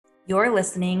You're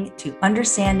listening to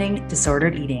Understanding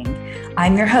Disordered Eating.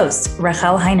 I'm your host,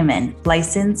 Rachel Heineman,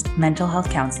 licensed mental health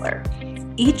counselor.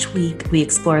 Each week, we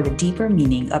explore the deeper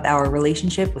meaning of our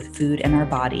relationship with food and our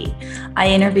body. I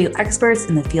interview experts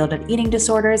in the field of eating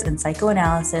disorders and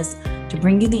psychoanalysis to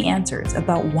bring you the answers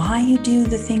about why you do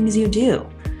the things you do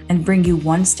and bring you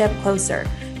one step closer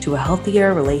to a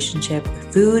healthier relationship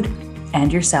with food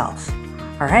and yourself.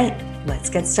 All right, let's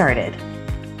get started.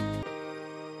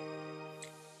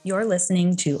 You're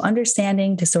listening to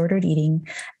Understanding Disordered Eating,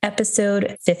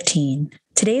 episode 15.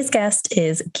 Today's guest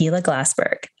is Gila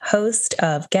Glassberg, host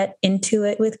of Get Into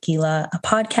It with Gila, a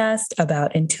podcast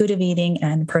about intuitive eating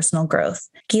and personal growth.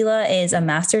 Gila is a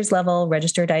master's level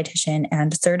registered dietitian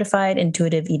and certified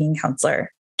intuitive eating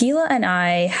counselor. Gila and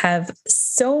I have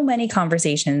so many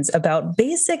conversations about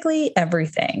basically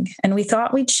everything, and we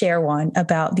thought we'd share one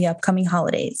about the upcoming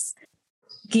holidays.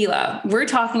 Gila, we're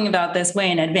talking about this way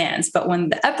in advance, but when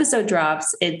the episode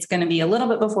drops, it's going to be a little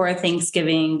bit before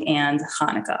Thanksgiving and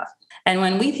Hanukkah. And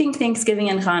when we think Thanksgiving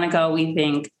and Hanukkah, we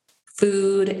think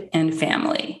food and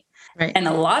family. Right. And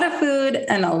a lot of food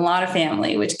and a lot of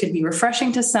family, which could be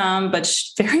refreshing to some, but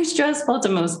very stressful to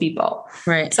most people.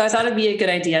 Right. So I thought it'd be a good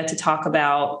idea to talk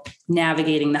about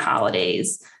navigating the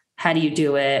holidays. How do you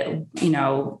do it? And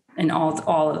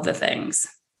all of the things.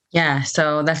 Yeah.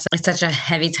 So it's such a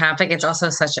heavy topic. It's also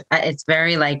it's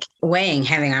very weighing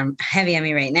heavy on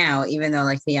me right now, even though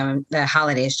the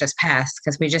holidays just passed,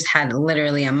 because we just had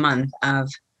literally a month of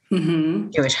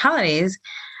Jewish holidays.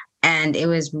 And it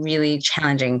was really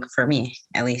challenging for me,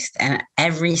 at least. And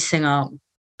every single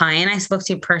client I spoke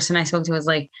to, person I spoke to was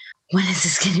like, when is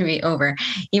this going to be over?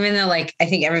 Even though I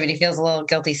think everybody feels a little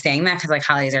guilty saying that, because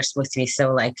holidays are supposed to be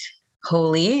so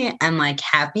holy and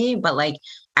happy, but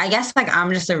I guess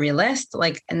I'm just a realist,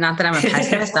 not that I'm a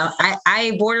pessimist.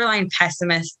 I borderline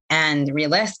pessimist and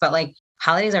realist, but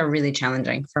holidays are really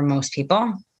challenging for most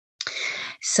people.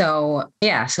 So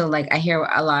yeah. So I hear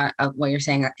a lot of what you're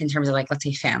saying in terms of let's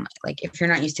say family. If you're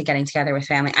not used to getting together with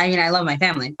family, I mean, I love my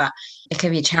family, but it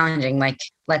can be challenging.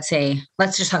 Let's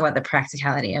just talk about the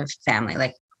practicality of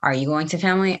family. Are you going to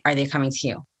family? Are they coming to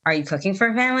you? Are you cooking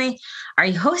for family? Are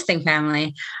you hosting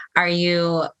family?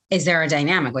 Is there a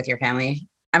dynamic with your family?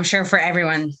 I'm sure for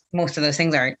everyone, most of those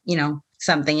things are,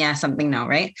 something yes, something no,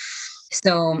 right?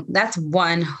 So that's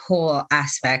one whole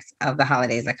aspect of the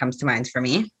holidays that comes to mind for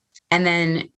me. And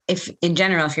then if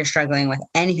you're struggling with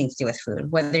anything to do with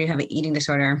food, whether you have an eating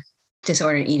disorder,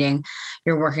 disordered eating,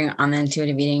 you're working on the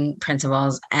intuitive eating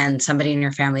principles, and somebody in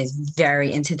your family is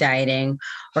very into dieting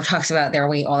or talks about their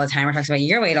weight all the time or talks about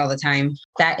your weight all the time,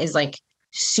 that is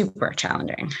super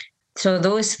challenging. So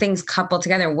those things coupled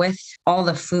together with all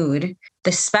the food,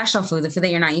 the special food, the food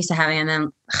that you're not used to having, and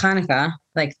then Hanukkah,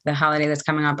 the holiday that's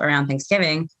coming up around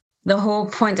Thanksgiving, the whole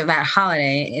point of that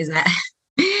holiday is that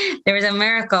there was a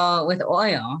miracle with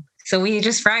oil. So we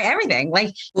just fry everything,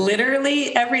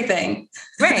 literally everything.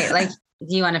 Right.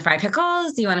 Do you want to fry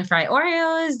pickles? Do you want to fry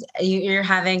Oreos? You're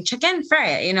having chicken,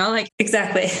 fry it,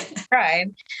 Exactly.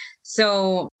 Fried.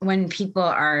 So when people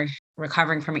are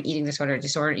recovering from an eating disorder,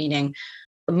 disordered eating,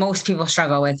 most people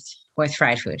struggle with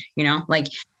fried food,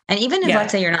 and even if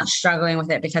let's say you're not struggling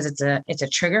with it because it's a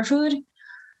trigger food,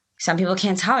 some people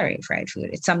can't tolerate fried food.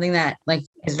 It's something that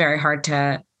is very hard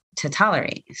to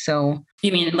tolerate. So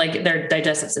you mean their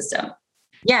digestive system?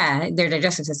 Yeah, their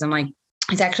digestive system.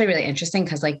 It's actually really interesting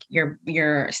because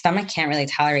your stomach can't really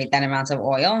tolerate that amount of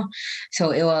oil.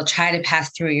 So it will try to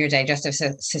pass through your digestive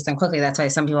system quickly. That's why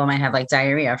some people might have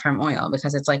diarrhea from oil,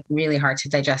 because it's really hard to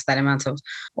digest that amount of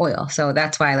oil. So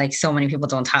that's why so many people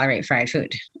don't tolerate fried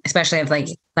food, especially if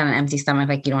on an empty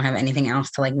stomach, you don't have anything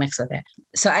else to mix with it.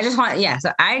 So I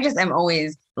just am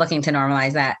always looking to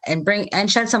normalize that and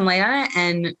shed some light on it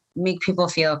and make people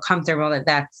feel comfortable that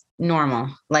that's normal.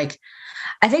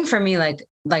 I think for me,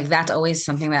 that's always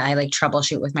something that I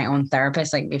troubleshoot with my own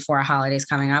therapist, before a holiday's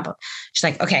coming up.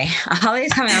 She's okay, a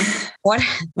holiday's coming up.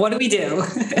 What do we do?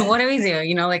 What do we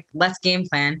do? Let's game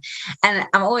plan. And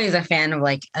I'm always a fan of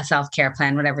a self-care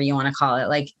plan, whatever you want to call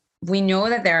it. We know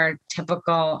that there are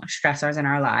typical stressors in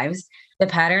our lives. The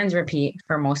patterns repeat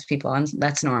for most people, and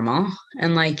that's normal.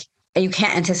 And you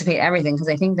can't anticipate everything, because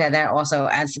I think that also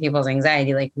adds to people's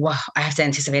anxiety. Wow, I have to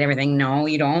anticipate everything. No,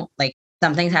 you don't.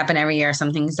 Some things happen every year.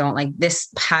 Some things don't. This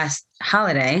past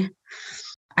holiday,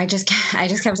 I just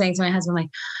kept saying to my husband,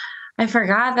 I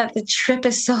forgot that the trip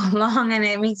is so long and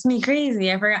it makes me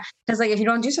crazy. I forgot. Because if you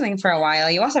don't do something for a while,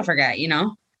 you also forget,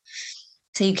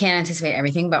 So you can't anticipate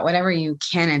everything, but whatever you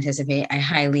can anticipate, I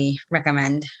highly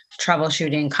recommend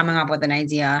troubleshooting, coming up with an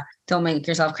idea. Don't make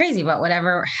yourself crazy, but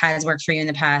whatever has worked for you in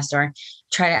the past, or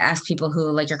try to ask people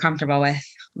who you're comfortable with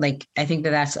Like, I think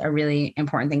that that's a really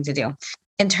important thing to do.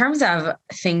 In terms of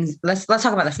things, let's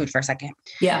talk about the food for a second.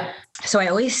 Yeah. So I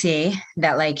always say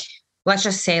that, like, let's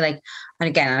just say, like, and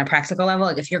again, on a practical level,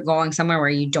 like if you're going somewhere where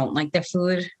you don't like the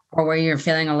food or where you're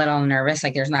feeling a little nervous,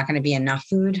 like there's not going to be enough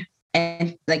food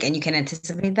and you can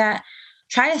anticipate that,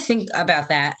 try to think about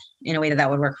that in a way that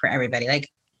would work for everybody. Like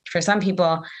for some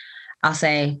people, I'll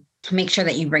say, make sure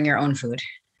that you bring your own food,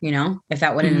 if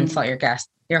that wouldn't insult your guest,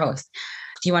 your host.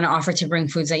 Do you want to offer to bring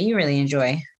foods that you really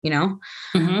enjoy,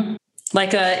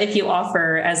 Like if you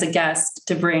offer as a guest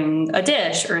to bring a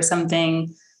dish or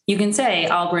something, you can say,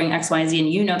 I'll bring X, Y, Z,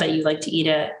 and you know that you like to eat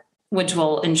it, which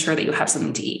will ensure that you have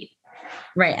something to eat.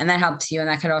 Right. And that helps you. And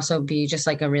that could also be just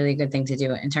like a really good thing to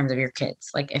do in terms of your kids.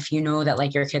 Like if you know that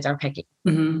like your kids are picky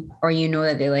or you know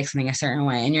that they like something a certain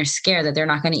way and you're scared that they're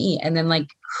not going to eat. And then like,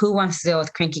 who wants to deal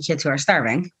with cranky kids who are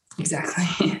starving?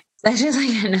 Exactly. That's just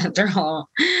like another whole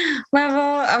level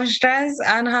of stress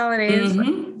on holidays.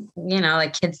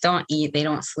 Like kids don't eat, they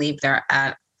don't sleep, they're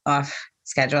off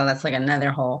schedule. That's like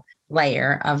another whole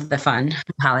layer of the fun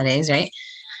of holidays, right?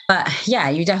 But yeah,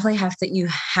 you definitely have to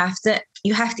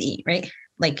eat, right?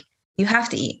 Like you have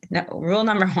to eat. Rule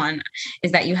number one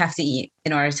is that you have to eat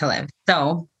in order to live.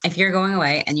 So if you're going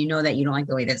away and you know that you don't like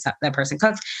the way that person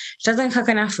cooks, doesn't cook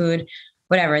enough food,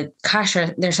 whatever,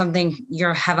 kosher, there's something, you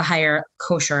have a higher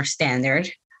kosher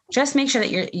standard. Just make sure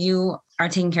that you are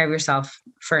taking care of yourself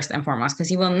first and foremost,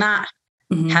 because you will not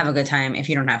have a good time if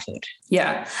you don't have food.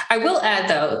 Yeah. I will add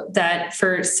though, that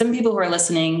for some people who are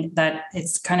listening, that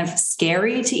it's kind of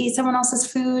scary to eat someone else's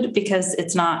food because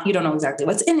it's not, you don't know exactly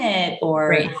what's in it,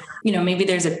 or, maybe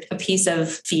there's a piece of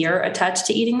fear attached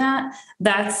to eating that.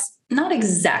 That's not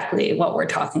exactly what we're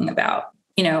talking about.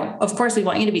 Of course we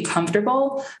want you to be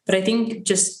comfortable, but I think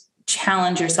just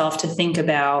challenge yourself to think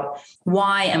about,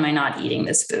 why am I not eating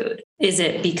this food? Is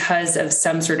it because of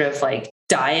some sort of like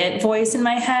diet voice in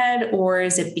my head, or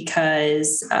is it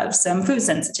because of some food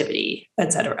sensitivity,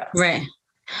 etc.? Right.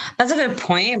 That's a good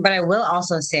point. But I will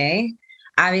also say,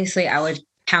 obviously I would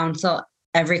counsel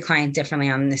every client differently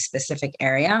on this specific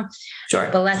area. Sure.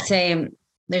 But let's say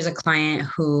there's a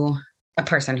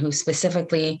person who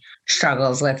specifically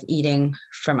struggles with eating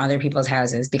from other people's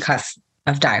houses because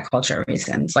of diet culture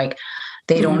reasons. Like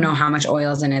they don't know how much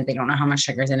oil's in it. They don't know how much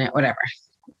sugar's in it, whatever.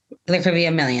 There could be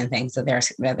a million things that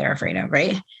they're afraid of.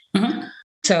 Right.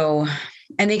 So,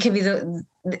 and it could be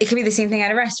the same thing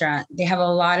at a restaurant. They have a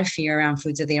lot of fear around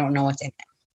foods that they don't know what's in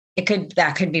it.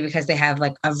 That could be because they have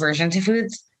like aversion to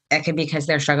foods. It could be because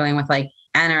they're struggling with like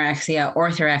anorexia,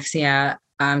 orthorexia,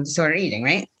 disordered eating.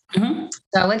 Right. So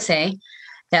I would say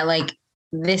that like,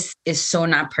 this is so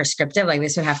not prescriptive. Like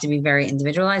this would have to be very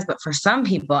individualized. But for some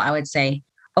people, I would say,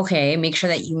 okay, make sure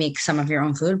that you make some of your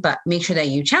own food, but make sure that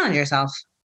you challenge yourself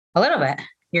a little bit.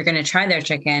 You're going to try their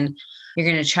chicken. You're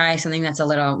going to try something that's a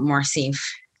little more safe.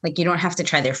 Like you don't have to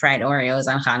try their fried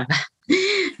Oreos on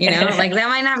Hanukkah. Like that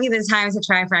might not be the time to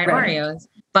try fried Oreos.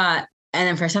 But, and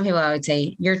then for some people, I would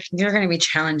say you're going to be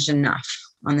challenged enough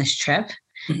on this trip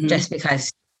just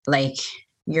because like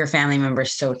your family member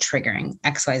is so triggering,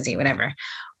 XYZ, whatever,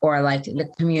 or like the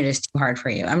commute is too hard for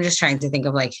you. I'm just trying to think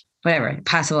of like whatever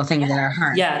possible things that are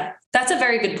hard. Yeah, that's a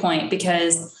very good point,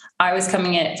 because I was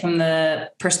coming at it from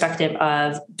the perspective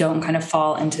of don't kind of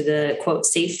fall into the quote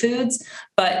safe foods,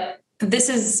 but this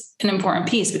is an important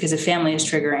piece, because if family is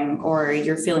triggering or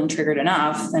you're feeling triggered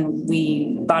enough, then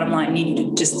we bottom line need you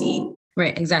to just eat.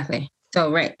 Right. Exactly.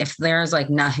 So, if there's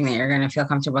like nothing that you're going to feel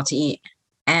comfortable to eat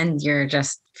and you're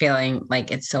just feeling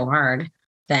like it's so hard,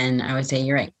 then I would say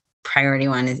you're right. Priority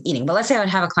one is eating. But let's say I would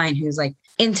have a client who's like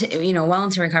well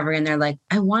into recovery and they're like,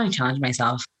 I want to challenge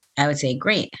myself. I would say,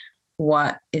 great.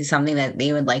 What is something that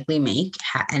they would likely make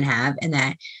and have, and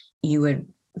that you would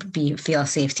feel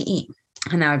safe to eat?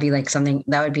 And that would be like something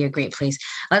that would be a great place.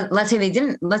 Let's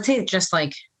say just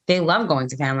like they love going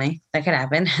to family. That could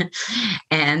happen.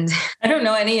 And I don't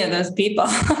know any of those people.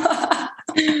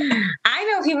 I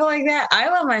know people like that. I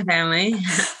love my family.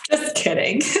 Just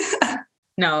kidding.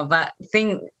 No, but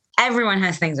everyone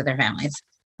has things with their families.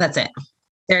 That's it.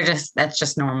 That's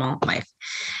just normal life.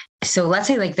 So let's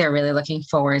say like they're really looking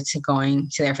forward to going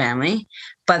to their family,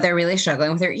 but they're really struggling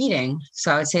with their eating.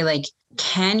 So I would say like,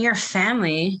 can your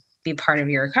family be part of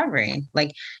your recovery?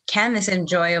 Like, can this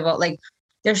enjoyable, like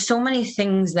there's so many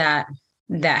things that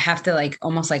have to like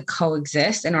almost like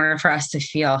coexist in order for us to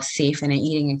feel safe in an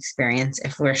eating experience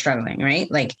if we're struggling,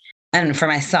 right? Like, and for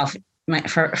myself,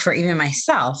 for even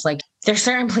myself, like there's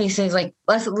certain places, like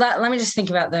let me just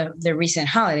think about the recent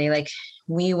holiday. Like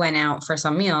we went out for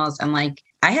some meals and like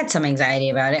I had some anxiety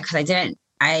about it because I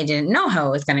didn't know how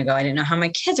it was going to go. I didn't know how my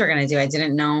kids were going to do. I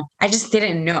just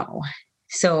didn't know.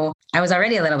 So I was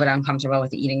already a little bit uncomfortable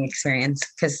with the eating experience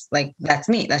because like, that's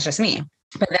me. That's just me.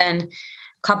 But then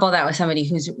couple that with somebody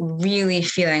who's really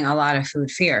feeling a lot of food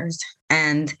fears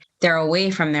and they're away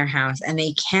from their house and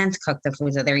they can't cook the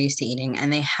foods that they're used to eating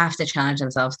and they have to challenge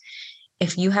themselves.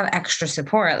 If you have extra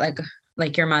support,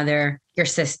 like your mother, your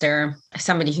sister,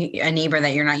 a neighbor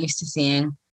that you're not used to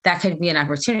seeing, that could be an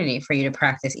opportunity for you to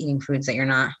practice eating foods that you're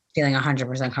not feeling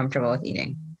 100% comfortable with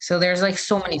eating. So there's like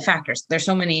so many factors. That's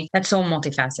so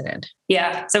multifaceted.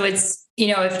 Yeah. So it's,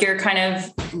 if you're kind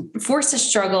of forced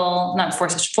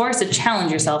to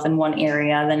challenge yourself in one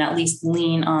area, then at least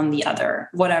lean on the other,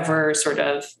 whatever sort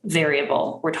of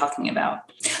variable we're talking about.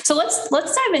 So let's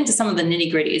dive into some of the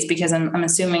nitty gritties, because I'm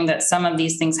assuming that some of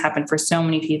these things happen for so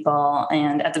many people,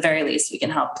 and at the very least, we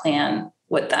can help plan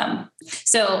with them.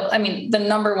 So, I mean, the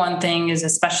number one thing is,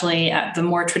 especially at the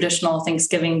more traditional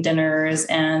Thanksgiving dinners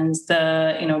and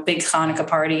the, big Hanukkah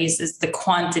parties, is the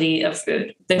quantity of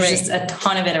food. There's just a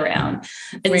ton of it around.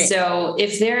 And so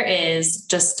if there is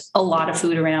just a lot of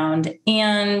food around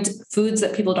and foods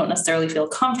that people don't necessarily feel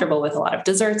comfortable with, a lot of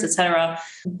desserts, etc.,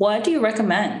 what do you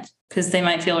recommend? Because they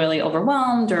might feel really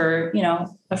overwhelmed or,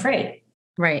 afraid.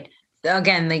 Right.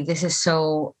 Again, like this is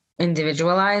so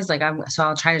individualized. So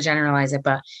I'll try to generalize it,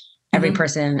 but every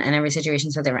person and every situation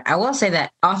is so different. I will say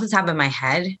that off the top of my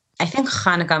head, I think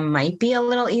Hanukkah might be a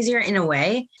little easier in a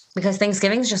way because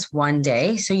Thanksgiving is just one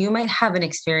day. So you might have an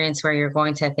experience where you're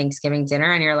going to a Thanksgiving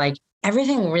dinner and you're like,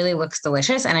 everything really looks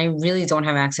delicious and I really don't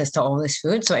have access to all this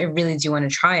food. So I really do want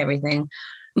to try everything.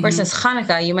 Versus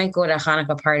Hanukkah, you might go to a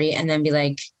Hanukkah party and then be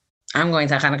like, I'm going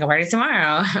to a Hanukkah party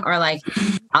tomorrow. Or like,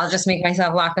 I'll just make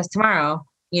myself latkes tomorrow.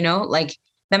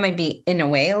 That might be, in a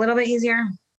way, a little bit easier.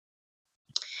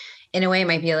 In a way, it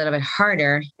might be a little bit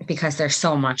harder because there's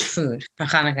so much food for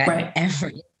Hanukkah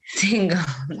every single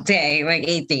day, like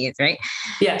 8 days, right?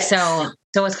 Yeah. So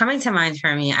what's coming to mind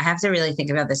for me, I have to really think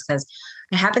about this because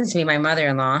it happens to be my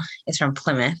mother-in-law is from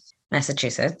Plymouth,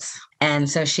 Massachusetts. And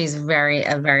so she's a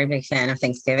very big fan of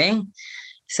Thanksgiving.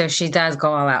 So she does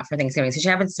go all out for Thanksgiving. So she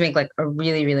happens to make like a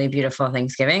really, really beautiful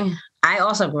Thanksgiving. I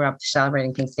also grew up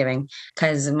celebrating Thanksgiving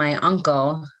because my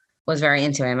uncle was very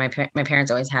into it. My parents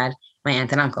always had my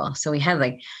aunt and uncle. So we had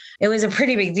it was a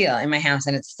pretty big deal in my house,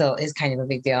 and it still is kind of a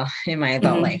big deal in my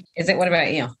adult life. Is it? What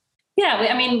about you?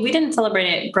 Yeah, we didn't celebrate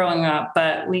it growing up,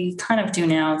 but we kind of do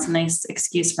now. It's a nice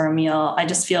excuse for a meal. I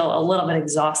just feel a little bit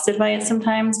exhausted by it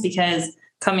sometimes because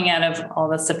coming out of all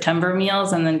the September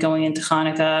meals and then going into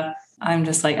Hanukkah, I'm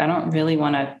just like, I don't really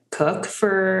want to cook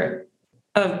for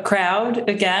a crowd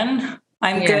again.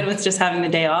 I'm good with just having the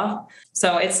day off.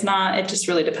 So it just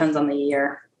really depends on the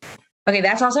year. Okay.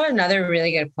 That's also another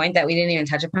really good point that we didn't even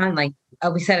touch upon.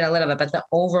 We said it a little bit, but the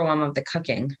overwhelm of the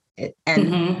cooking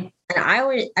and I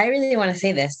really want to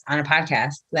say this on a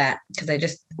podcast because I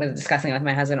just was discussing it with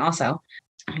my husband also,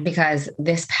 because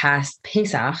this past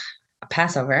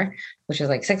Passover, which was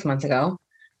like 6 months ago,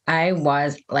 I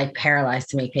was like paralyzed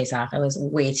to make Pesach. It was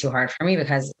way too hard for me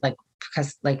because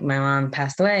my mom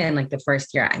passed away, and like the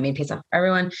first year I made Pesach for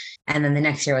everyone. And then the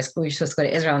next year we were supposed to go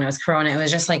to Israel and it was Corona. It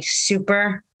was just like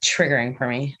super triggering for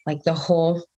me, like the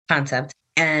whole concept.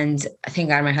 And thank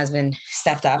God my husband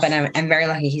stepped up, and I'm very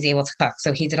lucky he's able to cook.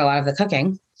 So he did a lot of the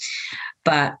cooking.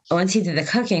 But once he did the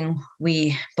cooking,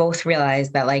 we both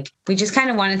realized that we just kind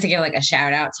of wanted to give a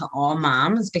shout out to all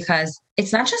moms, because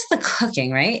it's not just the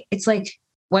cooking, right? It's like,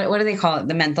 what do they call it?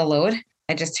 The mental load.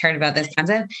 I just heard about this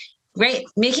concept. Right.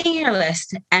 Making your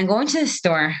list and going to the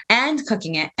store and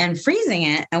cooking it and freezing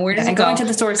it. And where does it go? Going to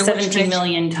the store 17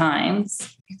 million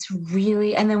times. It's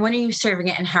really, and then when are you serving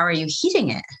it and how are you heating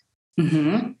it?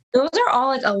 Mm-hmm. Those are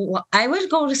all I would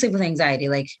go to sleep with anxiety,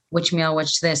 which meal,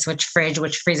 which this, which fridge,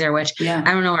 which freezer, I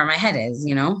don't know where my head is,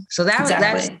 So that's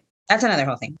another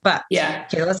whole thing. But yeah.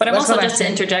 Okay, but I'm also, just to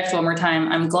interject one more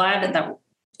time, I'm glad that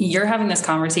you're having this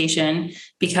conversation,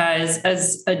 because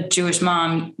as a Jewish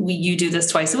mom, you do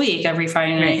this twice a week, every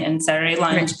Friday night and Saturday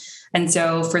lunch. Right. And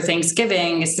so for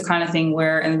Thanksgiving, it's the kind of thing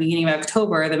where in the beginning of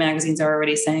October, the magazines are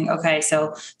already saying, okay,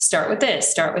 so start with this,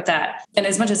 start with that. And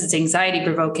as much as it's anxiety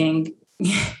provoking,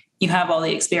 you have all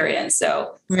the experience.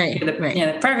 So you're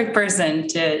the perfect person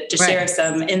to share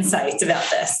some insights about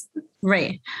this.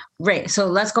 Right. So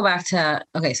let's go back to,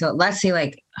 so let's see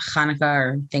Hanukkah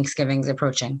or Thanksgiving's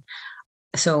approaching.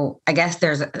 So I guess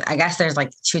there's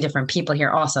two different people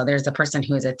here also. There's the person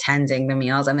who is attending the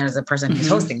meals and there's the person who's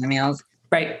hosting the meals.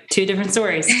 Right. Two different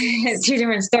stories. Two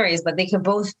different stories, but they could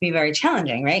both be very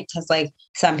challenging, right? Because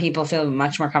some people feel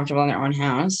much more comfortable in their own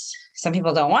house. Some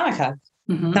people don't want to cook.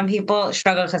 Mm-hmm. Some people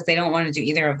struggle because they don't want to do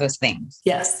either of those things.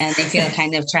 Yes. And they feel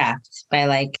kind of trapped by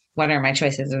like, what are my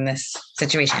choices in this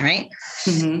situation, right?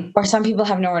 Mm-hmm. Or some people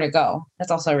have nowhere to go.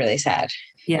 That's also really sad.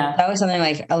 Yeah. That was something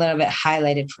like a little bit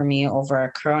highlighted for me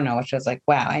over Corona, which was like,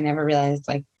 wow, I never realized,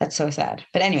 like, that's so sad.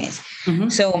 But anyways, Mm-hmm.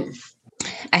 so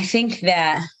I think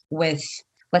that with,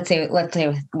 let's say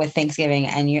with Thanksgiving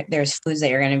and there's foods that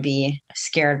you're going to be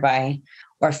scared by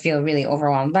or feel really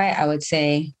overwhelmed by, I would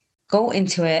say go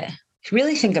into it,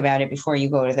 really think about it before you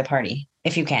go to the party,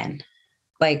 if you can.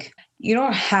 Like, you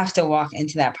don't have to walk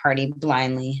into that party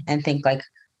blindly and think like,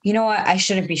 you know what, I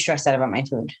shouldn't be stressed out about my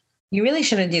food. You really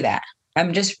shouldn't do that.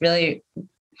 I'm just really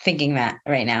thinking that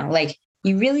right now. Like,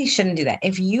 you really shouldn't do that.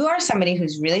 If you are somebody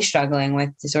who's really struggling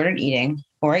with disordered eating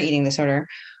or eating disorder,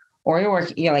 or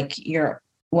you're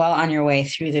well on your way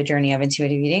through the journey of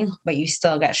intuitive eating, but you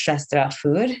still get stressed about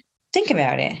food, think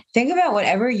about it. Think about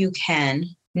whatever you can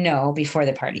know before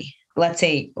the party. Let's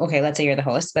say you're the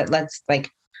host, but let's like,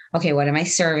 okay, what am I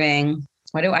serving?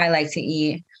 What do I like to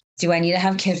eat? Do I need to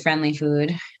have kid-friendly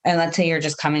food? And let's say you're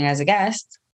just coming as a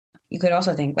guest. You could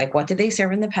also think like, what did they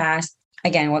serve in the past?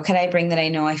 Again, what could I bring that I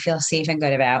know I feel safe and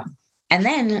good about? And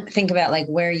then think about like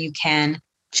where you can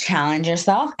challenge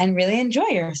yourself and really enjoy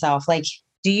yourself. Like,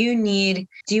 do you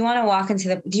want to walk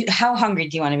into how hungry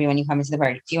do you want to be when you come into the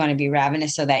party? Do you want to be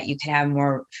ravenous so that you can have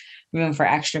more room for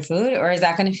extra food, or is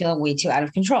that going to feel way too out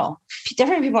of control?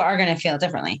 Different people are going to feel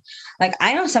differently. Like,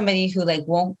 I know somebody who like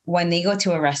won't, when they go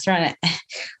to a restaurant,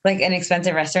 like an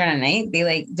expensive restaurant at night, they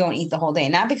like don't eat the whole day,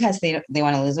 not because they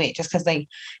want to lose weight, just because like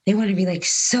they want to be like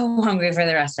so hungry for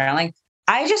the restaurant. Like,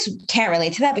 I just can't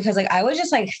relate to that because like I would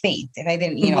just like faint if I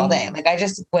didn't eat all day. Like, I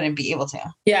just wouldn't be able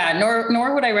to. Yeah,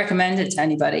 nor would I recommend it to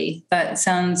anybody. That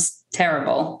sounds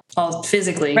terrible. All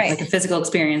physically, right. Like a physical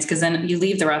experience, because then you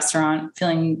leave the restaurant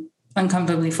feeling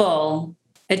uncomfortably full.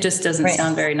 It just doesn't right.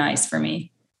 sound very nice for me.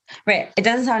 Right. It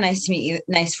doesn't sound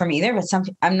nice for me either, but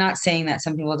I'm not saying that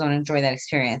some people don't enjoy that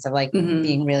experience of like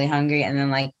being really hungry and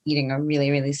then like eating a really,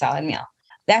 really solid meal.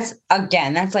 That's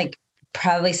like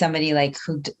probably somebody like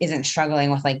who isn't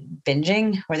struggling with like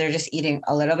binging, where they're just eating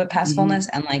a little bit past fullness.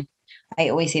 And like, I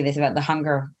always say this about the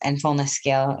hunger and fullness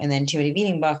scale in the intuitive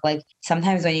eating book. Like,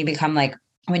 sometimes when you become like,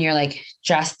 when you're like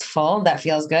just full, that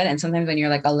feels good. And sometimes when you're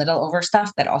like a little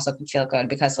overstuffed, that also can feel good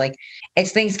because like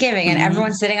it's Thanksgiving and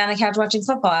everyone's sitting on the couch watching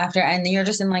football after, and you're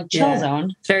just in like chill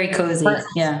zone. It's very cozy.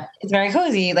 Yeah. It's very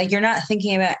cozy. Like, you're not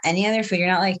thinking about any other food. You're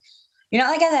not like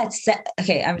at that set.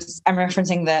 Okay. I'm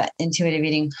referencing the intuitive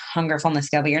eating hunger fullness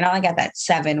scale, but you're not like at that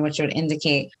 7, which would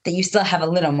indicate that you still have a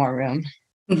little more room,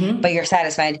 but you're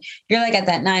satisfied. You're like at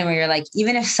that 9 where you're like,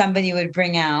 even if somebody would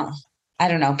bring out, I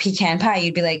don't know, pecan pie,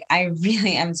 you'd be like, I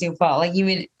really am too full. Like, you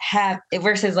would have it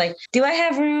versus like, do I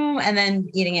have room? And then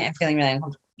eating it and feeling really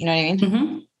uncomfortable. You know what I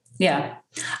mean? Yeah.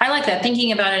 I like that,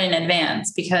 thinking about it in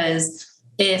advance, because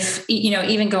if,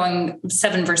 even going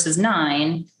 7 versus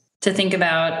 9, to think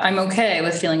about, I'm okay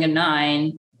with feeling a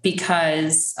 9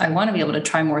 because I want to be able to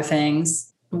try more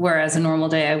things. Whereas a normal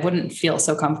day, I wouldn't feel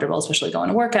so comfortable, especially going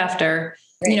to work after,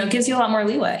 it gives you a lot more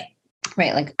leeway.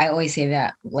 Right. Like, I always say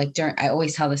that, like, I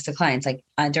always tell this to clients, like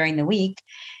during the week.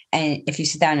 And if you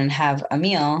sit down and have a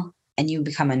meal and you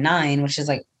become a 9, which is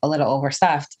like a little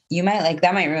overstuffed,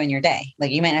 that might ruin your day. Like,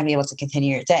 you might not be able to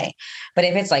continue your day. But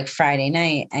if it's like Friday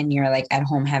night and you're like at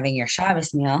home having your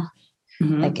Shabbos meal,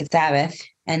 like it's Sabbath,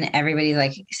 and everybody's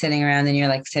like sitting around and you're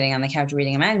like sitting on the couch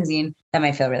reading a magazine, that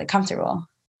might feel really comfortable.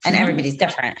 And everybody's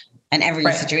different and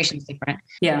every situation is different.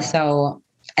 Yeah. So,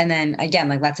 and then again,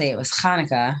 like, let's say it was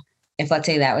Hanukkah. If let's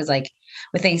say that was like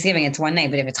with Thanksgiving, it's one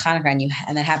night, but if it's Hanukkah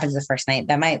and that happens the first night,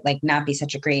 that might like not be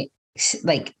such a great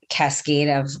like cascade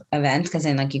of events, because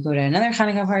then like you go to another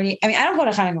Hanukkah party. I mean, I don't go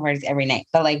to Hanukkah parties every night,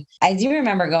 but like I do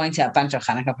remember going to a bunch of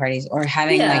Hanukkah parties or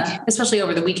having like, especially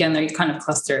over the weekend, they're kind of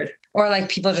clustered, or like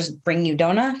people just bring you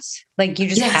donuts, like you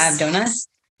just have donuts,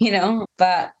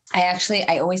 but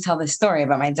I always tell this story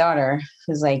about my daughter,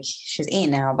 who's like, she's 8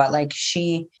 now, but like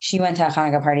she went to a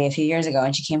Hanukkah party a few years ago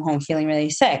and she came home feeling really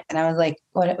sick. And I was like,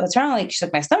 what's wrong? Like, she's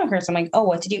like, my stomach hurts. I'm like, oh,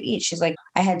 what did you eat? She's like,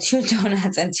 I had 2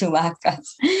 donuts and 2 latkes.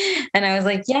 And I was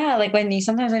like, yeah, like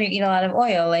sometimes when you eat a lot of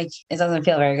oil, like it doesn't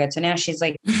feel very good. So now she's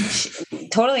like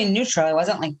totally neutral. I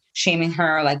wasn't like shaming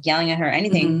her or like yelling at her or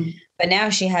anything. But now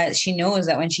she knows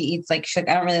that when she eats, like, she's like,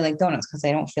 I don't really like donuts because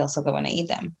I don't feel so good when I eat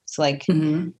them. So like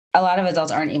a lot of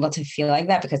adults aren't able to feel like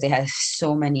that because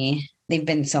they've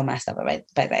been so messed up by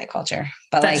diet culture.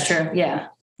 But that's true. Yeah.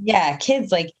 Yeah.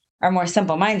 Kids like are more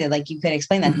simple-minded. Like, you could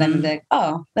explain that to them and be like,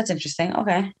 oh, that's interesting.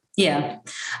 Okay. Yeah.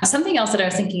 Something else that I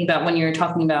was thinking about when you were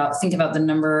talking about, think about the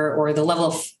number or the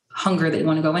level hunger that you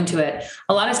want to go into it.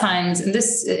 A lot of times, and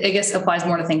this, I guess, applies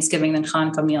more to Thanksgiving than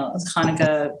Hanukkah meals,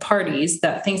 Hanukkah parties,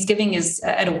 that Thanksgiving is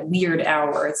at a weird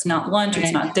hour. It's not lunch,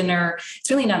 it's not dinner, it's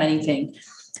really not anything.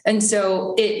 And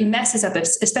so it messes up,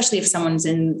 especially if someone's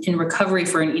in recovery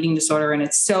for an eating disorder, and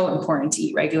it's so important to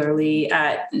eat regularly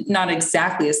at not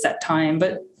exactly a set time,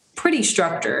 but pretty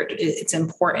structured. It's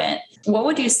important. What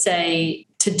would you say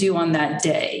to do on that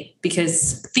day?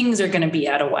 Because things are going to be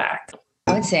out of whack.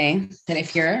 I would say that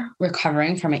if you're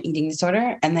recovering from an eating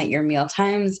disorder and that your meal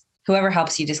times, whoever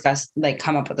helps you discuss, like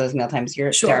come up with those meal times,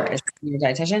 your therapist, your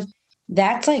dietitian,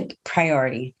 that's like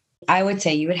priority. I would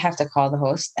say you would have to call the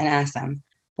host and ask them,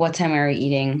 what time are we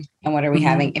eating and what are we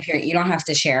having? If you don't have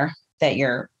to share that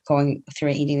you're going through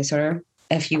an eating disorder.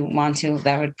 If you want to,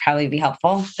 that would probably be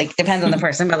helpful. Like depends on the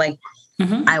person, but like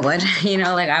I would,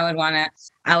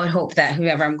 I would hope that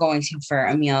whoever I'm going to for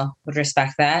a meal would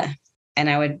respect that. And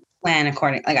I would plan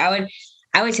accordingly. Like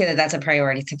I would say that that's a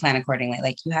priority to plan accordingly.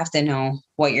 Like you have to know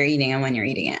what you're eating and when you're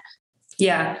eating it.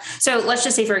 Yeah. So let's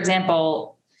just say, for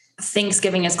example,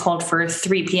 Thanksgiving is called for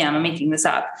 3 p.m. I'm making this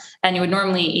up. And you would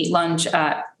normally eat lunch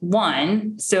at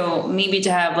 1. So maybe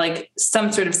to have like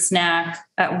some sort of snack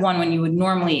at 1 when you would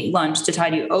normally eat lunch to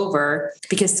tide you over,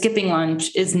 because skipping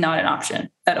lunch is not an option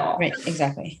at all. Right.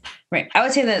 Exactly. Right. I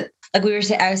would say that, like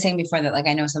I was saying before, that like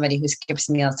I know somebody who skips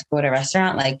meals to go to a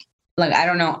restaurant. Like I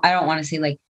don't know. I don't want to say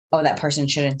like, oh, that person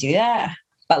shouldn't do that.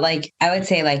 But like I would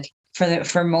say like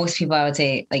for most people, I would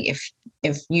say like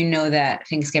if you know that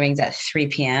Thanksgiving's at 3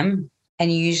 p.m.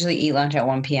 and you usually eat lunch at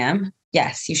 1 p.m.,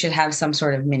 yes, you should have some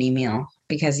sort of mini meal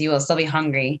because you will still be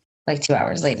hungry like 2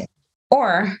 hours later.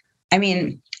 Or, I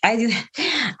mean,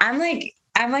 I'm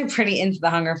like pretty into the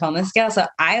hunger fullness scale. So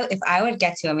if I would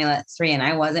get to a meal at 3 and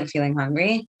I wasn't feeling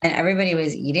hungry and everybody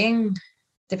was eating,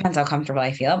 depends how comfortable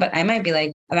I feel, but I might be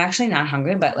like, I'm actually not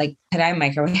hungry, but like, could I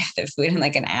microwave the food in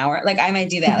like an hour? Like I might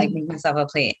do that, like make myself a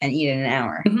plate and eat it in an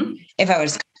hour if I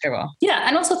was comfortable. Yeah.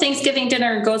 And also Thanksgiving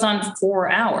dinner goes on 4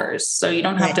 hours. So you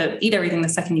don't have to eat everything the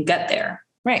second you get there.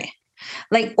 Right.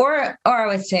 Like, or I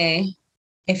would say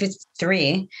if it's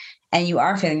 3 and you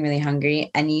are feeling really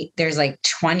hungry and there's like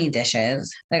 20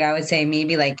 dishes, like I would say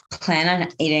maybe like plan on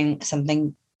eating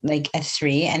something like at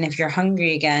 3. And if you're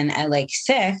hungry again at like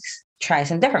 6, try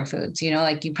some different foods,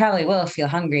 like you probably will feel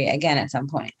hungry again at some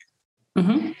point.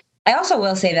 I also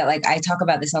will say that like, I talk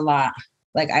about this a lot.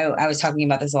 Like I was talking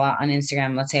about this a lot on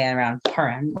Instagram, let's say around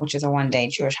Purim, which is a 1-day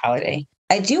Jewish holiday.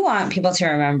 I do want people to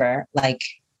remember like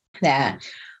that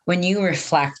when you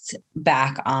reflect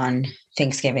back on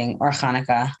Thanksgiving or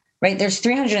Hanukkah, right? There's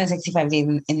 365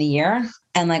 days in the year.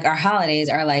 And like our holidays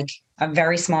are like a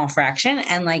very small fraction,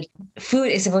 and like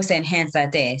food is supposed to enhance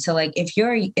that day. So like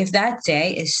if that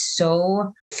day is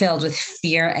so filled with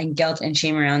fear and guilt and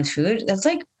shame around food, that's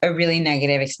like a really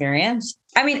negative experience.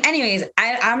 I mean, anyways,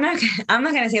 I'm not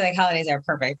going to say like holidays are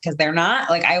perfect because they're not.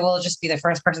 Like I will just be the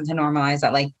first person to normalize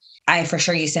that. Like I for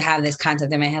sure used to have this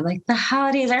concept in my head, like the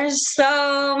holidays are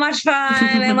so much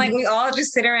fun. And like we all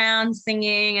just sit around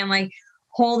singing and like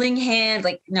holding hands.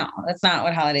 Like, no, that's not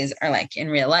what holidays are like in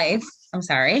real life. I'm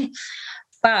sorry.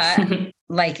 But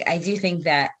like, I do think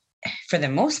that for the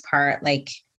most part, like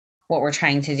what we're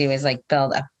trying to do is like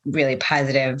build a really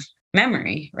positive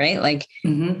memory, right? Like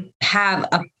have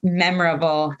a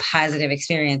memorable, positive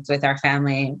experience with our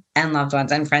family and loved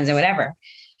ones and friends and whatever.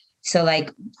 So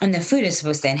like, and the food is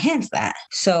supposed to enhance that.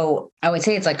 So I would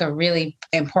say it's like a really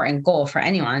important goal for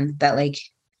anyone that like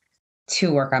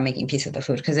to work on making peace with the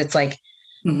food. Cause it's like,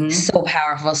 so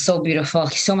powerful, so beautiful,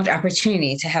 so much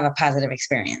opportunity to have a positive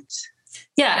experience.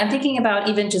 Yeah. I'm thinking about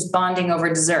even just bonding over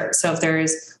dessert. So if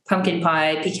there's pumpkin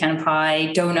pie, pecan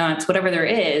pie, donuts, whatever there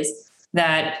is,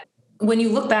 that when you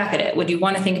look back at it, would you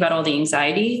want to think about all the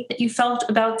anxiety that you felt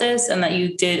about this and that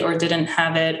you did or didn't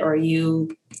have it, or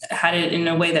you had it in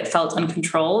a way that felt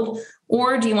uncontrolled?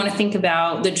 Or do you want to think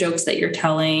about the jokes that you're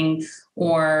telling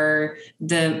or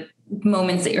the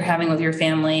moments that you're having with your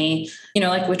family,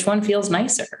 like which one feels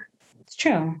nicer? It's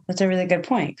true. That's a really good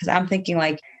point. Cause I'm thinking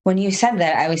like, when you said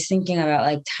that, I was thinking about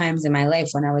like times in my life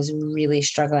when I was really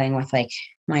struggling with like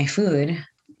my food,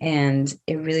 and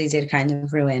it really did kind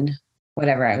of ruin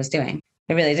whatever I was doing.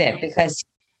 It really did, because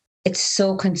it's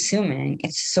so consuming.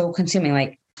 It's so consuming.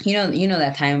 Like,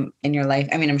 that time in your life.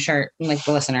 I mean, I'm sure like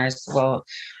the listeners will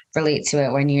relate to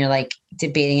it when you're like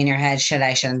debating in your head, should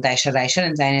I, shouldn't I, should I,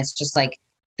 shouldn't I? And it's just like,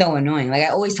 so annoying. Like I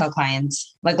always tell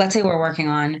clients, like, let's say we're working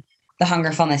on the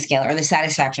hunger fullness scale or the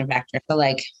satisfaction factor. So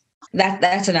like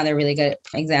that's another really good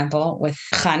example with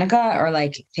Hanukkah or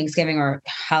like Thanksgiving or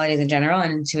holidays in general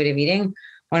and intuitive eating.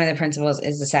 One of the principles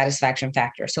is the satisfaction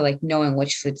factor. So like knowing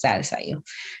which foods satisfy you.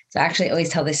 So I actually always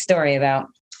tell this story about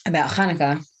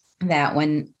Hanukkah. that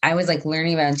when I was like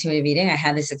learning about intuitive eating, I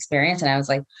had this experience and I was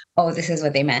like, oh, this is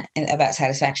what they meant about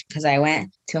satisfaction. Because I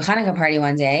went to a Hanukkah party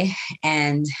one day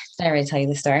and did I already tell you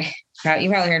the story? You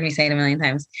probably heard me say it a million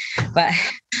times, but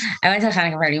I went to a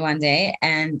Hanukkah party one day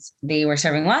and they were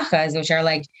serving latkes, which are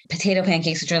like potato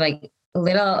pancakes, which are like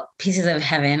little pieces of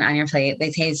heaven on your plate.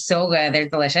 They taste so good. They're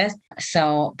delicious.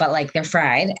 So, but like they're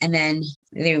fried and then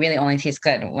they really only taste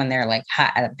good when they're like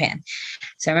hot out of the pan.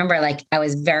 So I remember like I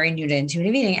was very new to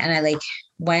intuitive eating and I like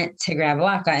went to grab a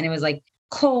latke and it was like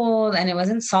cold and it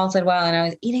wasn't salted well. And I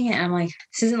was eating it and I'm like,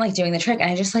 this isn't like doing the trick.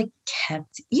 And I just like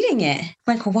kept eating it.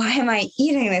 Like, why am I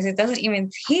eating this? It doesn't even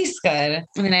taste good.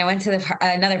 And then I went to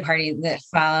another party the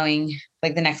following,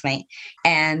 like the next night.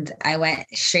 And I went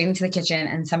straight into the kitchen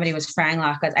and somebody was frying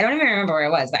latkes. I don't even remember where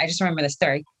it was, but I just remember the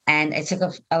story. And I took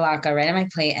a latke right on my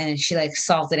plate and she like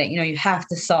salted it. You know, you have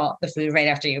to salt the food right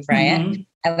after you fry it.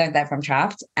 I learned that from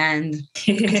Chopped and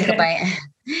I took a bite.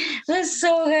 It was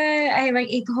so good. I like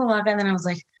ate the whole latke and then I was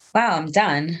like, wow, I'm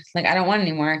done. Like, I don't want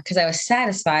anymore because I was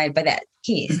satisfied by that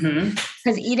piece.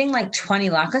 Because eating like 20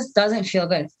 latkes doesn't feel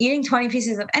good. Eating 20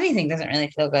 pieces of anything doesn't really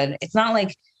feel good. It's not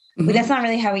like, that's not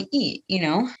really how we eat, you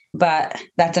know? But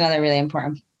that's another really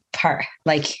important part.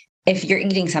 Like, if you're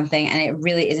eating something and it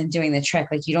really isn't doing the trick,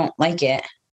 like you don't like it.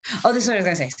 Oh, this is what I was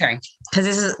going to say. Sorry. Because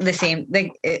this is the same,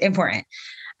 like important.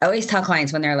 I always tell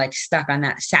clients when they're like stuck on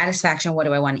that satisfaction, what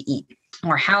do I want to eat?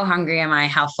 Or how hungry am I?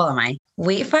 How full am I?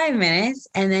 Wait 5 minutes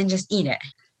and then just eat it.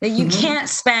 Like you can't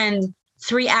spend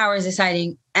 3 hours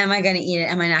deciding, am I going to eat it?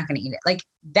 Am I not going to eat it? Like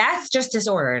that's just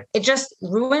disordered. It just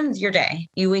ruins your day.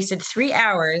 You wasted 3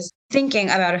 hours thinking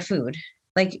about a food.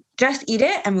 Like just eat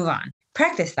it and move on.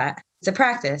 Practice that. It's a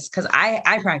practice because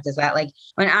I practice that. Like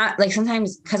when I like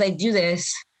sometimes because I do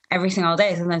this every single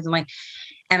day. Sometimes I'm like,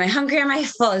 am I hungry? Am I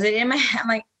full? Is it in my? I'm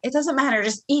like, it doesn't matter.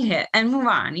 Just eat it and move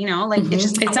on. You know, like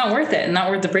it's not worth it and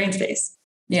not worth the brain space.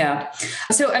 Yeah.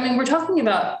 So, I mean, we're talking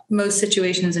about most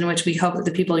situations in which we hope that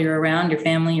the people you're around, your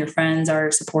family, your friends are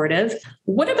supportive.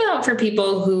 What about for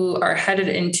people who are headed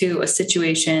into a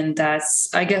situation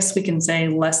that's, I guess we can say,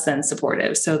 less than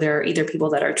supportive? So there are either people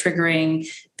that are triggering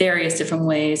various different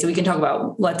ways. So we can talk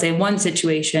about, let's say, one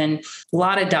situation, a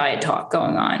lot of diet talk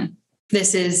going on.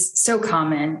 This is so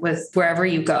common with wherever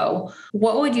you go.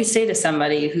 What would you say to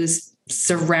somebody who's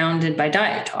surrounded by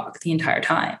diet talk the entire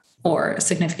time or a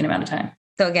significant amount of time?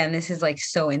 So again, this is like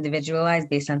so individualized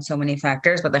based on so many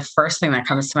factors. But the first thing that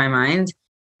comes to my mind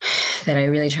that I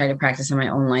really try to practice in my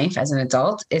own life as an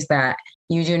adult is that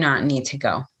you do not need to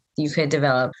go. You could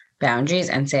develop boundaries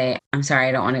and say, I'm sorry,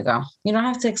 I don't want to go. You don't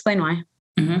have to explain why.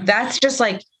 That's just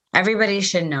like everybody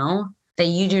should know that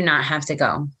you do not have to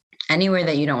go anywhere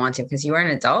that you don't want to because you are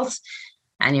an adult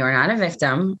and you are not a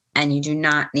victim and you do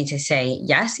not need to say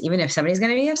yes, even if somebody's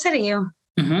going to be upset at you.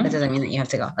 That doesn't mean that you have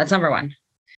to go. That's number one.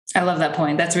 I love that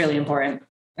point. That's really important.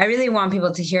 I really want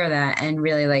people to hear that and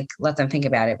really like let them think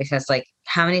about it because like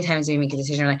how many times do we make a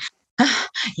decision like, oh,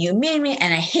 you made me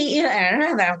and I hate you and I don't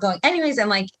know that I'm going anyways. And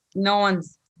like no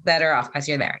one's better off because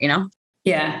you're there, you know?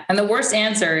 Yeah. And the worst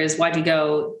answer is why'd you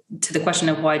go to the question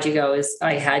of why'd you go is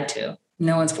I had to.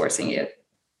 No one's forcing you.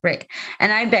 Right.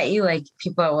 And I bet you like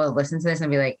people will listen to this and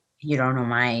be like, you don't know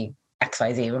my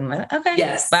XYZ. And I'm like, okay.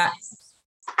 Yes. But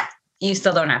you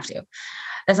still don't have to.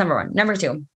 That's number one. Number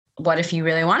two, what if you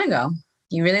really want to go?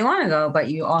 You really want to go, but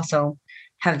you also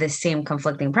have this same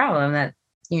conflicting problem that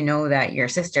you know that your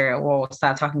sister will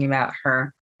stop talking about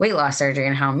her weight loss surgery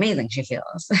and how amazing she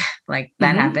feels. Like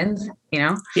that happens, you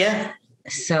know? Yeah.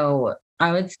 So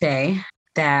I would say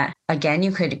that, again,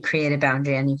 you could create a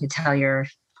boundary and you could tell your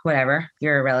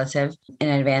relative in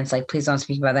advance, like, please don't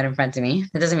speak about that in front of me.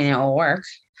 That doesn't mean it will work.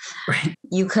 Right.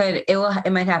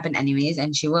 It might happen anyways,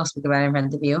 and she will speak about it in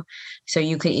front of you. So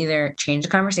you could either change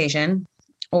the conversation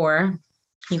or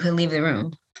you could leave the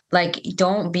room. Like,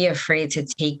 don't be afraid to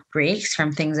take breaks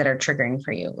from things that are triggering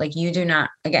for you. Like you're not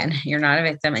a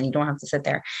victim and you don't have to sit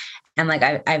there. And like,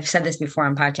 I've said this before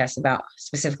on podcasts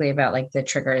specifically about like the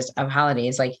triggers of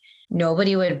holidays. Like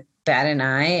nobody would bat an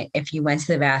eye if you went to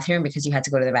the bathroom because you had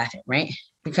to go to the bathroom, right?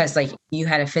 Because like you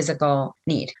had a physical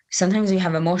need. Sometimes we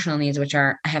have emotional needs, which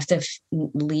are, I have to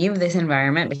leave this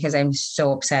environment because I'm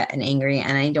so upset and angry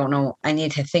and I don't know, I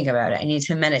need to think about it. I need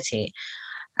to meditate.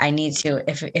 I need to,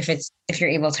 if you're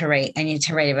able to write, I need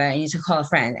to write about it. I need to call a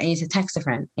friend. I need to text a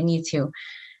friend. I need to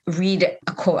read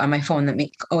a quote on my phone that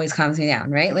always calms me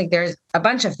down, right? Like there's a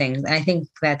bunch of things. And I think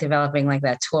that developing like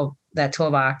that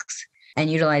toolbox and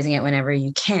utilizing it whenever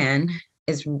you can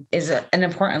is an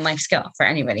important life skill for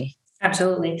anybody.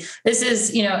 Absolutely. This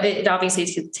is, it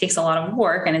obviously takes a lot of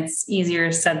work and it's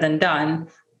easier said than done,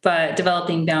 but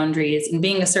developing boundaries and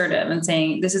being assertive and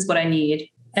saying, this is what I need.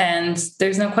 And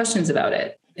there's no questions about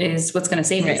it is what's going to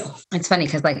save you. It's funny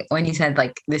because like when you said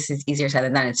like this is easier said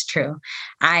than done, it's true.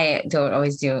 I don't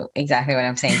always do exactly what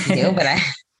I'm saying to do, but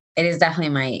it is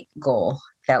definitely my goal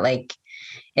that like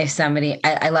if somebody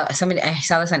I love somebody, I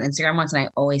saw this on Instagram once and I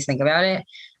always think about it.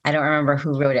 I don't remember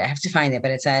who wrote it. I have to find it,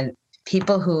 but it said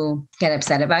people who get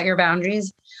upset about your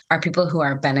boundaries are people who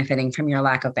are benefiting from your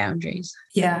lack of boundaries.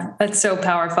 Yeah, that's so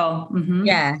powerful. Mm-hmm.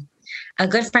 Yeah. A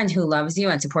good friend who loves you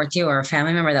and supports you, or a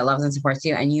family member that loves and supports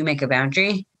you, and you make a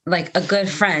boundary, like a good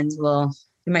friend will,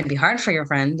 it might be hard for your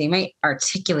friend. They might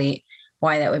articulate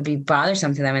why that would be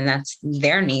bothersome to them and that's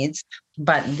their needs,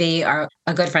 but a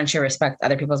good friend should respect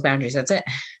other people's boundaries. That's it.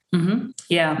 Mm-hmm.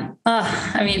 Yeah.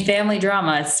 I mean, family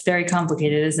drama, it's very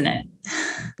complicated, isn't it?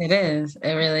 It is.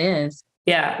 It really is.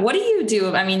 Yeah. What do you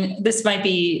do? I mean, this might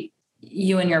be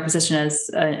you in your position as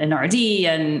an RD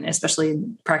and especially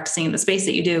practicing in the space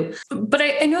that you do. But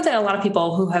I know that a lot of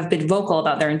people who have been vocal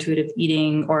about their intuitive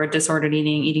eating or disordered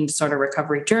eating disorder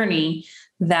recovery journey,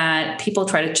 that people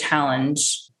try to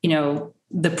challenge,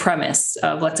 the premise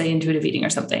of, let's say, intuitive eating or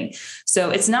something. So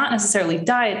it's not necessarily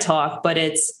diet talk, but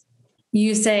it's,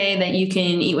 you say that you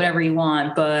can eat whatever you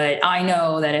want, but I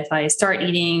know that if I start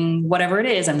eating whatever it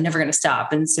is, I'm never going to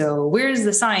stop. And so where's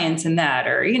the science in that?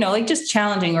 Or, like just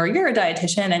challenging, or you're a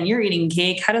dietitian and you're eating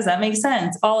cake. How does that make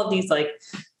sense? All of these like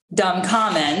dumb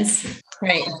comments.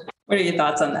 Right. What are your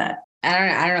thoughts on that? I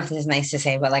don't know if this is nice to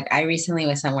say, but like I recently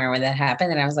was somewhere where that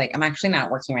happened and I was like, I'm actually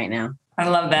not working right now. I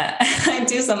love that. I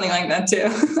do something like that too.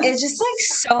 It's just like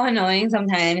so annoying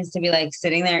sometimes to be like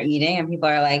sitting there eating and people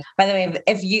are like, by the way,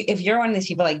 if you're one of these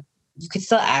people, like you could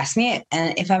still ask me.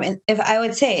 And if I'm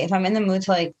in the mood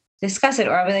to like discuss it,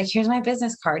 or I'll be like, here's my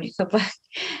business card. You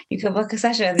could book a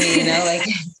session with me, like,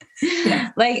 yeah.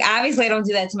 Like obviously I don't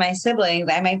do that to my siblings.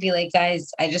 I might be like,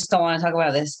 guys, I just don't want to talk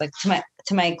about this. Like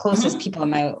to my closest people in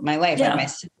my life, yeah.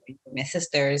 Like my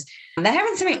sisters. That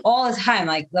happens to me all the time.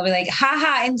 Like they'll be like,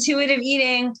 haha, intuitive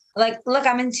eating. Like, look,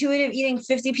 I'm intuitive eating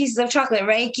 50 pieces of chocolate,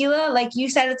 right, Gila? Like you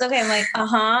said, it's okay. I'm like,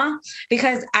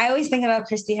 because I always think about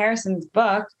Christy Harrison's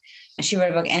book. She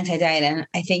wrote a book, Anti-Diet, and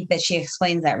I think that she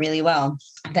explains that really well.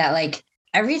 That like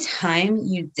every time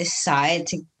you decide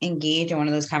to engage in one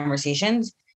of those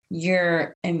conversations,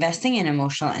 you're investing in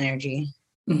emotional energy.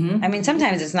 Mm-hmm. I mean,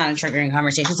 sometimes it's not a triggering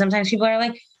conversation. Sometimes people are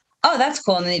like, oh, that's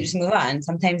cool. And then they just move on.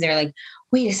 Sometimes they're like,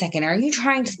 wait a second, are you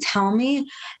trying to tell me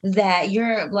that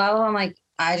you're blah, blah? I'm like,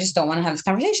 I just don't want to have this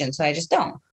conversation. So I just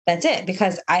don't. That's it.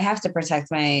 Because I have to protect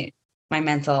my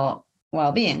mental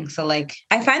well-being. So like,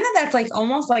 I find that that's like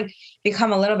almost like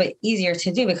become a little bit easier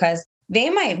to do because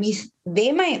I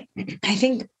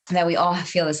think that we all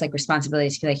feel this like responsibility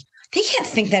to be like, they can't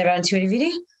think that about intuitive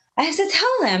eating. I have to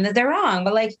tell them that they're wrong,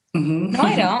 but like, no,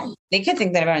 I don't. They could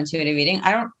think that about intuitive eating.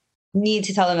 I don't need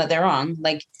to tell them that they're wrong.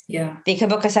 Like, yeah, they could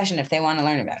book a session if they want to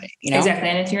learn about it, Exactly.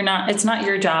 And if it's not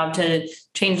your job to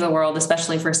change the world,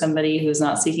 especially for somebody who's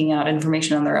not seeking out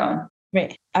information on their own.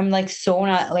 Right. I'm like, so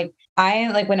not like,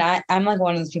 I'm like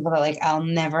one of those people that like, I'll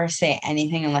never say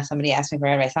anything unless somebody asks me for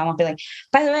advice. I won't be like,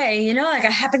 by the way, like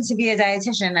I happen to be a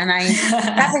dietitian and I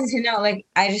happen to know, like,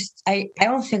 I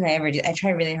don't think I ever do. I try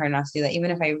really hard not to do that,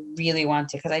 even if I really want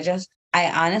to. Cause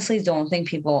I honestly don't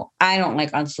think I don't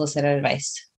like unsolicited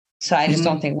advice. So I just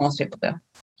don't think most people do.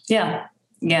 Yeah.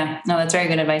 Yeah. No, that's very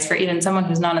good advice for even someone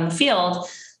who's not in the field,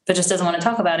 but just doesn't want to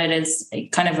talk about it. Is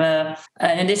kind of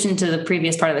in addition to the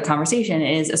previous part of the conversation,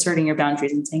 is asserting your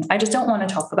boundaries and saying, I just don't want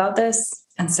to talk about this.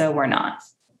 And so we're not,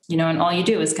 and all you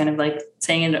do is kind of like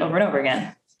saying it over and over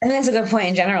again. And that's a good point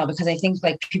in general, because I think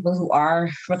like people who are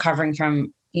recovering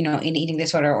from, an eating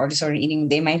disorder or disordered eating,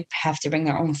 they might have to bring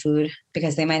their own food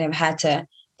because they might have had to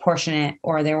portion it,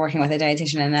 or they're working with a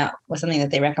dietitian and that was something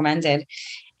that they recommended.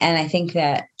 And I think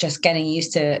that just getting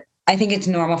used to, I think it's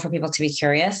normal for people to be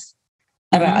curious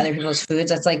about other people's foods.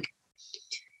 That's like,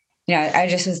 I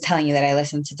just was telling you that I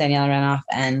listened to Danielle Renoff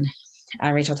and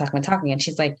Rachel Tuckman talking, and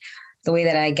she's like, the way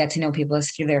that I get to know people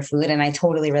is through their food. And I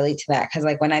totally relate to that. Cause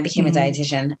like when I became a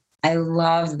dietitian, I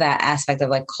loved that aspect of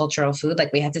like cultural food.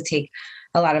 Like we had to take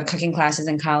a lot of cooking classes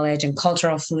in college and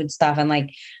cultural food stuff. And like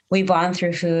we bond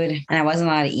through food and I wasn't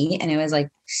allowed to eat. And it was like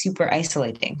super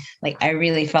isolating. Like I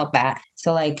really felt that.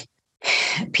 So like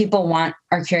people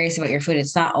are curious about your food.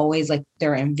 It's not always like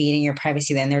they're invading your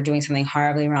privacy, then they're doing something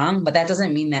horribly wrong, but that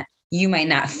doesn't mean that you might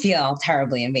not feel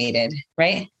terribly invaded.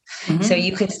 Right. Mm-hmm. So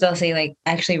you could still say like,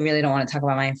 I actually really don't want to talk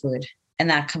about my food. And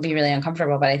that could be really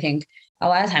uncomfortable. But I think a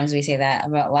lot of times we say that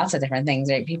about lots of different things,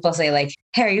 right? People say like,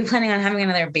 hey, are you planning on having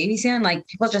another baby soon? Like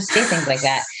people just say things like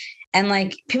that. And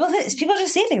like people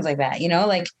just say things like that,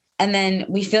 like, and then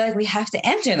we feel like we have to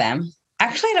answer them.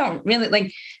 Actually, I don't really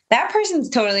like, that person's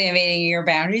totally invading your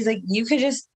boundaries. Like you could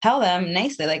just tell them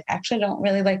nicely, like, actually don't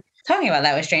really like talking about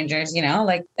that with strangers,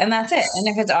 like, and that's it. And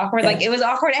if it's awkward, like it was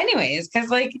awkward anyways, because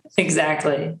like,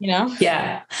 exactly.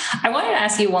 Yeah. I wanted to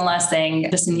ask you one last thing,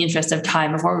 just in the interest of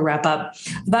time before we wrap up,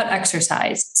 about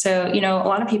exercise. So, a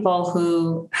lot of people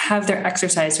who have their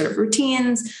exercise sort of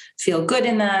routines feel good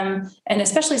in them. And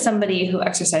especially somebody who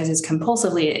exercises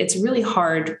compulsively, it's really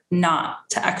hard not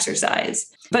to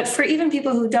exercise. But for even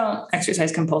people who don't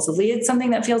exercise compulsively, it's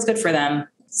something that feels good for them.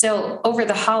 So over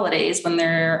the holidays, when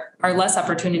there are less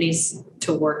opportunities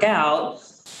to work out,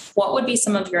 what would be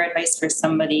some of your advice for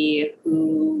somebody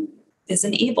who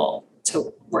isn't able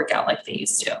to work out like they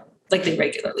used to, like they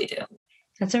regularly do?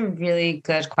 That's a really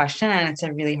good question. And it's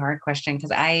a really hard question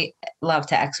because I love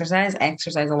to exercise. I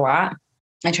exercise a lot.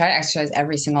 I try to exercise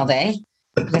every single day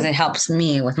because it helps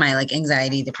me with my like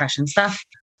anxiety, depression stuff.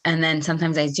 And then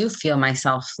sometimes I do feel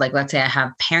myself, like, let's say I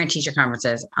have parent teacher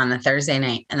conferences on a Thursday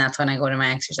night, and that's when I go to my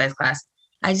exercise class.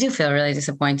 I do feel really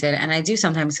disappointed. And I do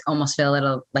sometimes almost feel a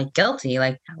little like guilty,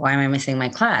 like, why am I missing my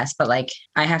class? But like,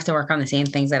 I have to work on the same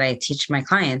things that I teach my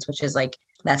clients, which is like,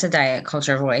 that's a diet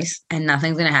culture voice. And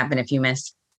nothing's going to happen if you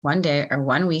miss one day or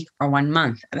 1 week or 1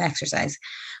 month of exercise.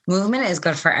 Movement is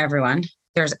good for everyone.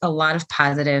 There's a lot of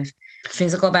positive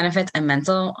physical benefits and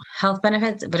mental health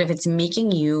benefits. But if it's doing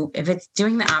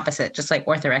the opposite, just like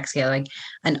orthorexia, like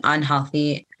an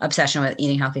unhealthy obsession with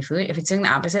eating healthy food, if it's doing the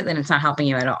opposite, then it's not helping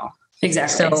you at all.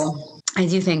 Exactly. So I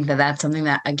do think that that's something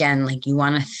that, again, like you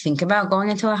want to think about going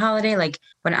into a holiday. Like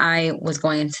when I was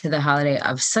going into the holiday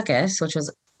of Sukkot, which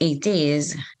was 8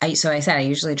 days, I said I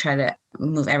usually try to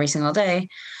move every single day.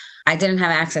 I didn't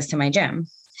have access to my gym.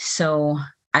 So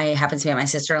I happened to be at my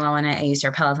sister-in-law one night. I used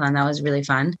her Peloton. That was really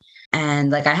fun.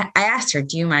 And like, I asked her,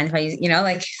 do you mind if I use,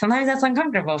 like sometimes that's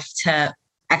uncomfortable to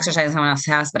exercise in someone else's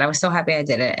house, but I was so happy I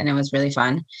did it. And it was really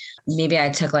fun. Maybe I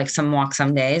took like some walks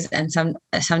some days, and some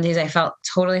days I felt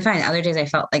totally fine. Other days I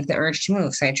felt like the urge to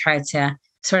move. So I tried to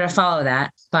sort of follow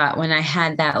that. But when I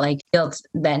had that like guilt,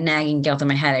 that nagging guilt in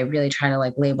my head, I really try to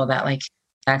like label that like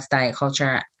that's diet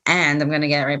culture. And I'm going to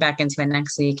get right back into it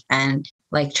next week. And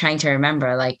like trying to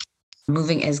remember, like,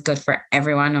 moving is good for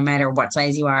everyone, no matter what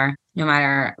size you are, no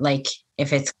matter like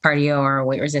if it's cardio or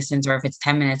weight resistance, or if it's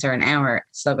 10 minutes or an hour,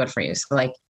 it's still good for you. So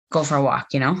like go for a walk,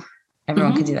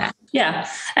 everyone can do that. Yeah.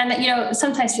 And,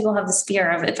 sometimes people have this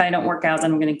fear of, if I don't work out,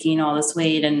 then I'm going to gain all this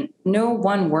weight, and no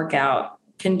one workout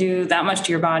can do that much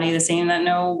to your body, the same that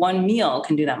no one meal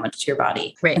can do that much to your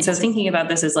body. Right. And so thinking about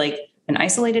this as like an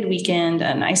isolated weekend,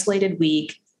 an isolated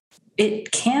week,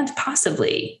 it can't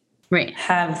possibly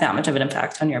have that much of an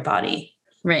impact on your body.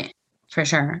 Right. For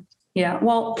sure. Yeah.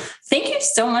 Well, thank you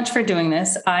so much for doing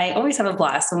this. I always have a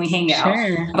blast when we hang out.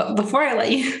 Sure. But before I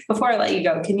let you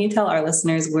go, can you tell our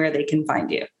listeners where they can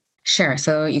find you? Sure.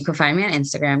 So you can find me on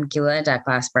Instagram,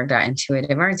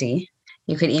 gila.glassberg.intuitiverz.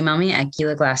 You could email me at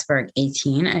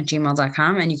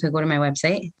gilaglassberg18@gmail.com, and you could go to my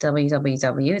website,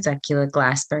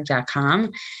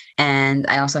 www.gilaglassberg.com. And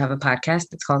I also have a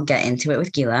podcast. It's called Get Into It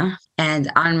with Gila.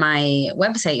 And on my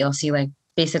website, you'll see like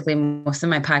basically most of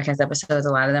my podcast episodes.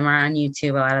 A lot of them are on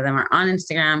YouTube. A lot of them are on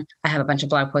Instagram. I have a bunch of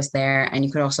blog posts there. And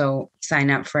you could also sign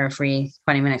up for a free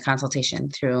 20-minute consultation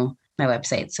through my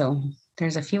website. So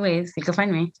there's a few ways you can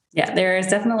find me. Yeah, there is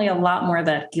definitely a lot more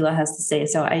that Gila has to say.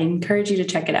 So I encourage you to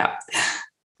check it out.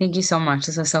 Thank you so much.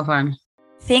 This was so fun.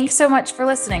 Thanks so much for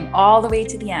listening all the way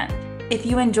to the end. If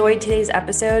you enjoyed today's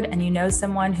episode and you know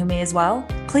someone who may as well,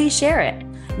 please share it.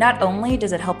 Not only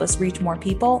does it help us reach more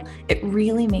people, it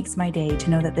really makes my day to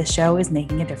know that this show is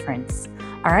making a difference.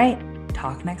 All right,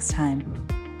 talk next time.